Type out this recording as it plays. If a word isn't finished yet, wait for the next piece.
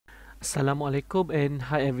Assalamualaikum and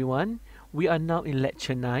hi everyone. We are now in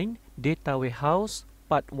lecture 9, Data Warehouse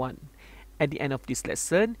Part 1. At the end of this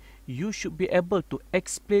lesson, you should be able to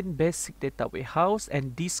explain basic data warehouse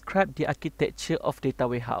and describe the architecture of data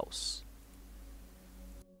warehouse.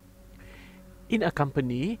 In a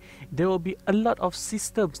company, there will be a lot of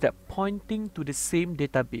systems that pointing to the same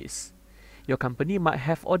database. Your company might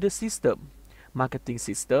have order system, marketing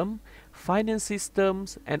system, finance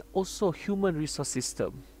systems, and also human resource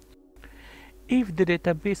system. If the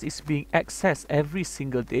database is being accessed every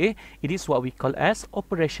single day, it is what we call as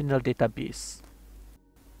operational database.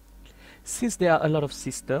 Since there are a lot of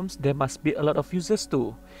systems, there must be a lot of users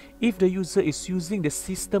too. If the user is using the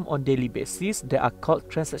system on daily basis, they are called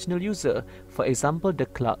transactional user. For example, the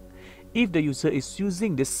clerk. If the user is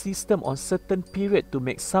using the system on certain period to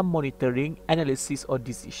make some monitoring, analysis or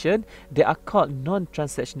decision, they are called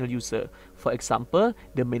non-transactional user. For example,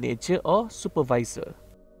 the manager or supervisor.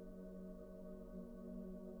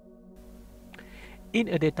 In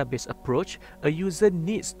a database approach, a user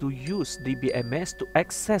needs to use DBMS to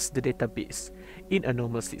access the database. In a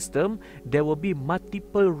normal system, there will be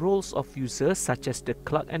multiple roles of users such as the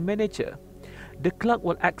clerk and manager. The clerk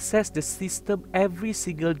will access the system every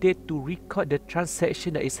single day to record the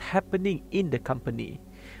transaction that is happening in the company.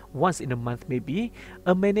 Once in a month maybe,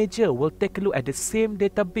 a manager will take a look at the same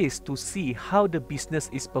database to see how the business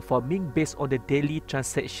is performing based on the daily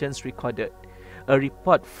transactions recorded. A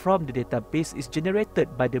report from the database is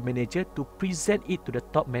generated by the manager to present it to the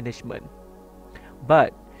top management.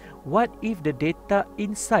 But what if the data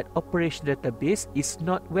inside operational database is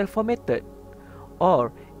not well formatted,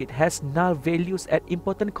 or it has null values at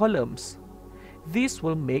important columns? This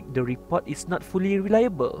will make the report is not fully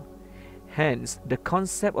reliable. Hence, the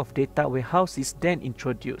concept of data warehouse is then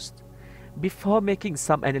introduced. Before making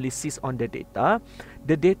some analysis on the data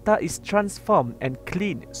is transformed and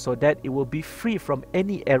cleaned so that it will be free from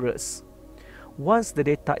any errors. Once the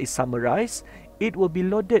data is summarized, it will be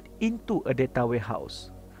loaded into a data warehouse.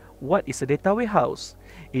 What is a data warehouse?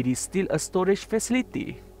 It is still a storage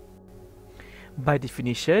facility. By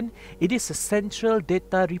definition, it is a central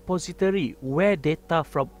data repository where data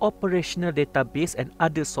from operational database and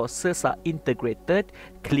other sources are integrated,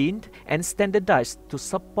 cleaned, and standardized to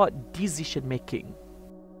support decision making.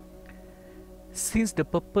 Since the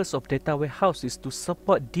purpose of data warehouse is to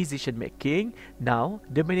support decision making, now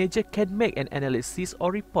the manager can make an analysis or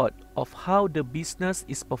report of how the business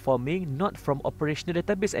is performing, not from operational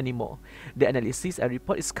database anymore. The analysis and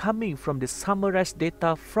report is coming from the summarized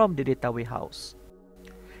data from the data warehouse.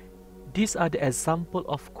 These are the example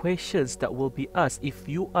of questions that will be asked if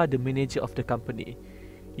you are the manager of the company.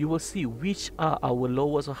 You will see which are our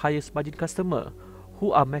lowest or highest margin customer,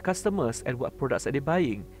 who are my customers and what products are they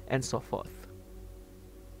buying, and so forth.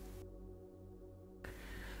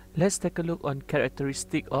 Let's take a look on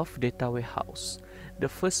characteristic of data warehouse. The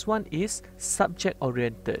first one is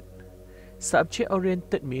subject-oriented.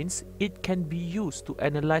 Subject-oriented means it can be used to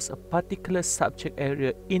analyze a particular subject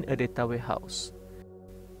area in a data warehouse.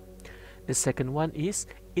 The second one is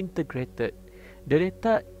integrated. The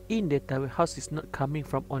data in data warehouse is not coming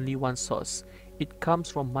from only one source. It comes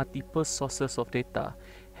from multiple sources of data.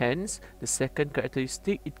 Hence, the second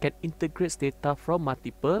characteristic, it can integrate data from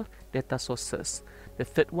multiple data sources. The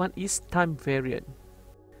third one is time variant.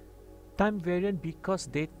 Time variant because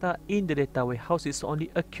data in the data warehouse is only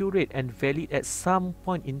accurate and valid at some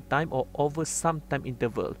point in time or over some time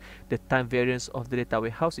interval. The time variance of the data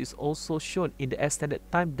warehouse is also shown in the extended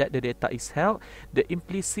time that the data is held, the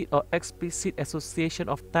implicit or explicit association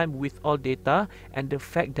of time with all data, and the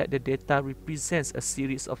fact that the data represents a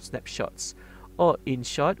series of snapshots. Or in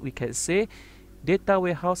short, we can say data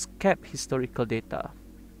warehouse kept historical data.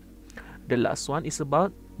 The last one is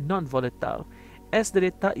about non-volatile. As the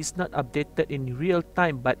data is not updated in real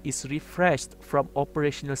time but is refreshed from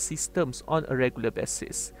operational systems on a regular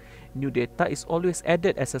basis, new data is always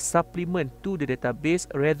added as a supplement to the database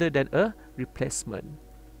rather than a replacement.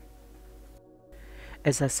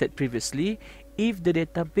 As I said previously, if the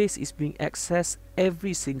database is being accessed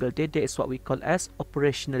every single day, that is what we call as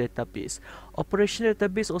operational database. Operational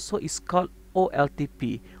database also is called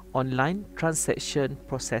OLTP, Online Transaction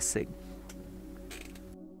Processing.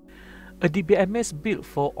 A DBMS built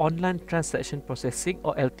for online transaction processing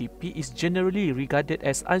or LTP is generally regarded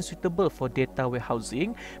as unsuitable for data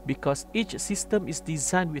warehousing because each system is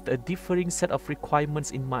designed with a differing set of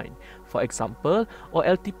requirements in mind. For example,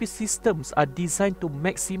 OLTP systems are designed to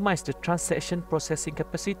maximize the transaction processing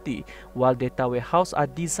capacity, while data warehouse are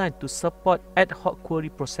designed to support ad hoc query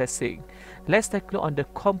processing. Let's take a look on the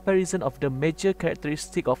comparison of the major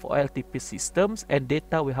characteristic of OLTP systems and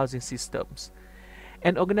data warehousing systems.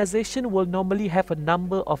 An organization will normally have a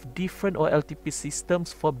number of different OLTP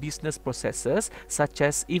systems for business processes such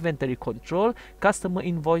as inventory control, customer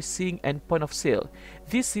invoicing, and point of sale.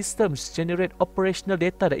 These systems generate operational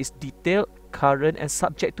data that is detailed, current, and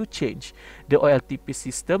subject to change. The OLTP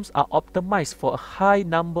systems are optimized for a high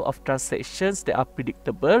number of transactions that are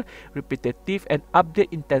predictable, repetitive, and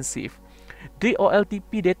update intensive. The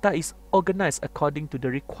OLTP data is organized according to the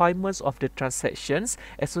requirements of the transactions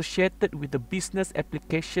associated with the business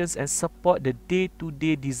applications and support the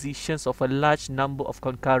day-to-day decisions of a large number of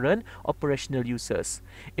concurrent operational users.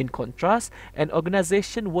 In contrast, an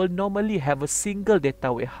organization will normally have a single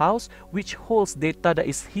data warehouse which holds data that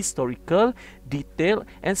is historical, detailed,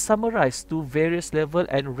 and summarized to various levels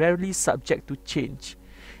and rarely subject to change.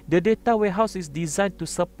 The data warehouse is designed to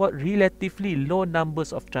support relatively low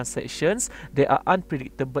numbers of transactions that are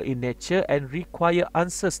unpredictable in nature and require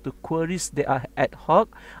answers to queries that are ad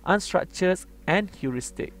hoc, unstructured, and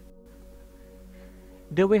heuristic.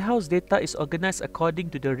 The warehouse data is organized according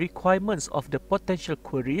to the requirements of the potential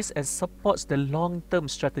queries and supports the long-term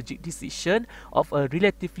strategic decision of a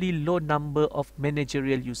relatively low number of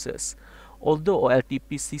managerial users. Although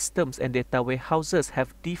OLTP systems and data warehouses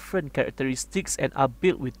have different characteristics and are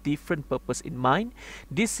built with different purpose in mind,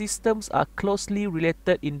 these systems are closely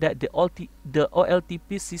related in that the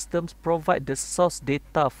OLTP systems provide the source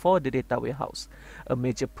data for the data warehouse. A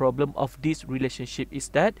major problem of this relationship is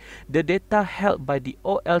that the data held by the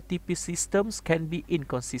OLTP systems can be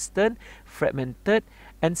inconsistent, fragmented,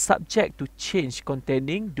 and subject to change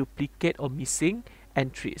containing duplicate or missing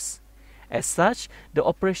entries. As such, the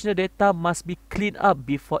operational data must be cleaned up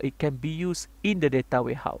before it can be used in the data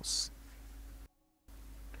warehouse.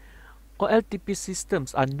 OLTP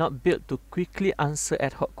systems are not built to quickly answer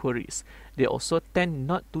ad hoc queries. They also tend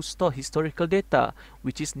not to store historical data,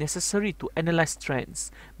 which is necessary to analyze trends.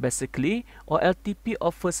 Basically, OLTP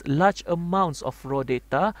offers large amounts of raw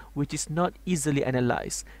data which is not easily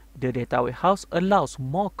analyzed. The data warehouse allows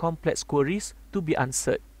more complex queries to be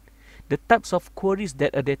answered. The types of queries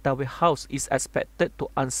that a data warehouse is expected to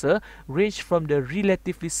answer range from the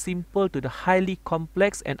relatively simple to the highly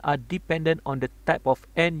complex and are dependent on the type of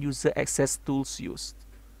end-user access tools used.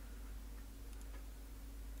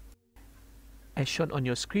 As shown on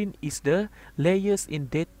your screen is the layers in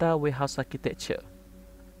data warehouse architecture.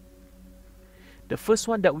 The first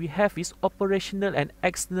one that we have is operational and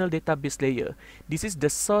external database layer. This is the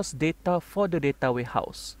source data for the data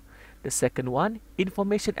warehouse. The second one,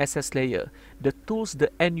 information access layer, the tools the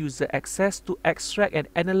end user access to extract and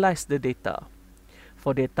analyze the data.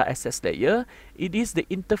 For data access layer, it is the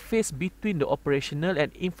interface between the operational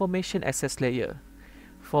and information access layer.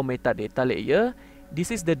 For metadata layer, this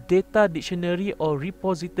is the data dictionary or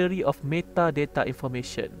repository of metadata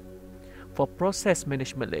information. For process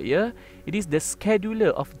management layer, it is the scheduler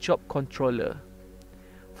of job controller.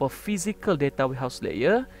 For physical data warehouse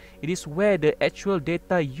layer, it is where the actual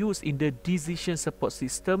data used in the decision support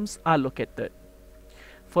systems are located.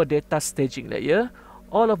 For data staging layer,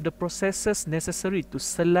 all of the processes necessary to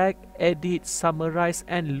select, edit, summarize,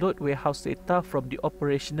 and load warehouse data from the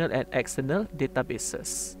operational and external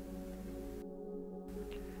databases.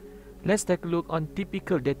 Let's take a look on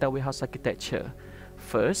typical data warehouse architecture.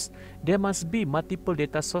 First, there must be multiple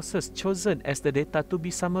data sources chosen as the data to be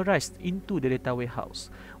summarized into the data warehouse.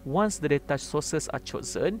 Once the data sources are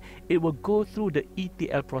chosen, it will go through the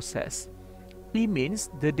ETL process. It means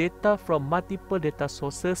the data from multiple data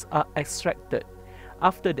sources are extracted.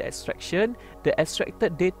 After the extraction, the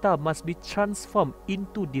extracted data must be transformed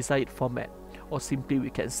into desired format. Or simply we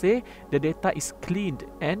can say, the data is cleaned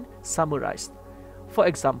and summarized. For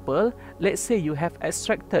example, let's say you have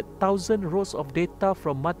extracted 1,000 rows of data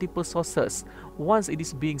from multiple sources. Once it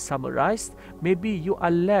is being summarized, maybe you are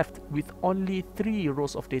left with only 3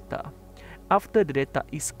 rows of data. After the data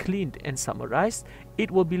is cleaned and summarized, it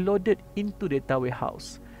will be loaded into data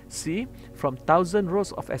warehouse. See, from 1,000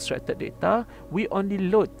 rows of extracted data, we only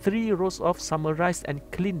load 3 rows of summarized and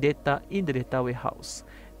clean data in the data warehouse.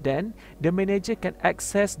 Then, the manager can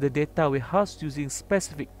access the data warehouse using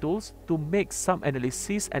specific tools to make some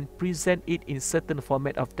analysis and present it in certain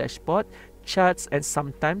format of dashboard, charts, and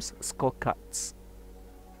sometimes scorecards.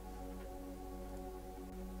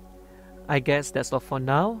 I guess that's all for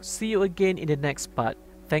now. See you again in the next part.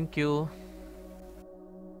 Thank you.